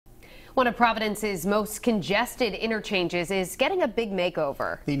One of Providence's most congested interchanges is getting a big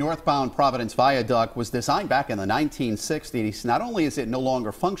makeover. The Northbound Providence Viaduct was designed back in the 1960s. Not only is it no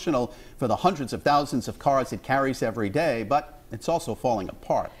longer functional for the hundreds of thousands of cars it carries every day, but it's also falling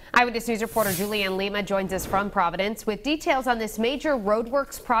apart. Eyewitness News reporter Julianne Lima joins us from Providence with details on this major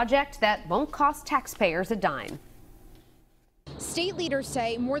roadworks project that won't cost taxpayers a dime. State leaders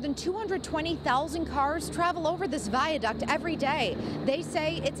say more than 220,000 cars travel over this viaduct every day. They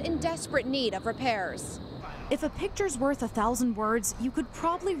say it's in desperate need of repairs. If a picture's worth 1,000 words, you could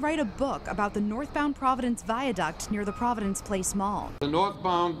probably write a book about the Northbound Providence Viaduct near the Providence Place Mall. The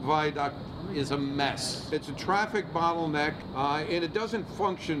Northbound Viaduct is a mess. It's a traffic bottleneck, and it doesn't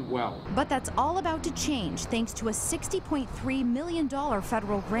function well. But that's all about to change thanks to a $60.3 million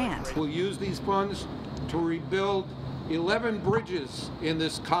federal grant. We'll use these funds to rebuild 11 bridges in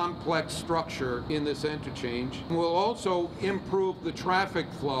this complex structure in this interchange. We'll also improve the traffic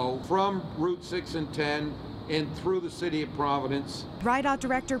flow from Route 6 and 10 and through the city of Providence. RIDOT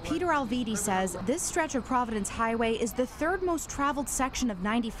Director Peter Alvidi says this stretch of Providence Highway is the third most traveled section of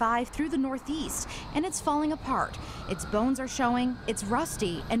 95 through the Northeast, and it's falling apart. Its bones are showing, it's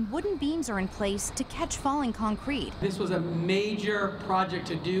rusty, and wooden beams are in place to catch falling concrete. This was a major project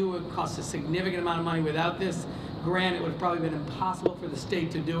to do. It cost a significant amount of money. Without this grant, it would have probably been impossible for the state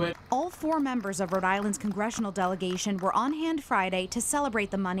to do it. All 4 members of Rhode Island's congressional delegation were on hand Friday to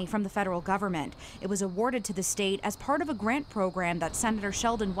celebrate the money from the federal government. It was awarded to the state as part of a grant program that Senator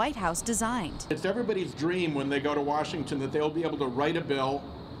Sheldon Whitehouse designed. It's everybody's dream when they go to Washington that they'll be able to write a bill,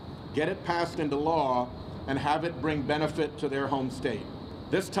 get it passed into law, and have it bring benefit to their home state.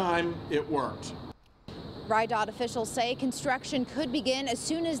 This time, it worked. RIDOT officials say construction could begin as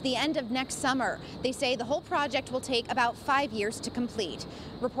soon as the end of next summer. They say the whole project will take about 5 years to complete.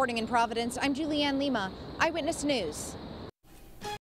 Reporting in Providence, I'm Julianne Lima, Eyewitness News.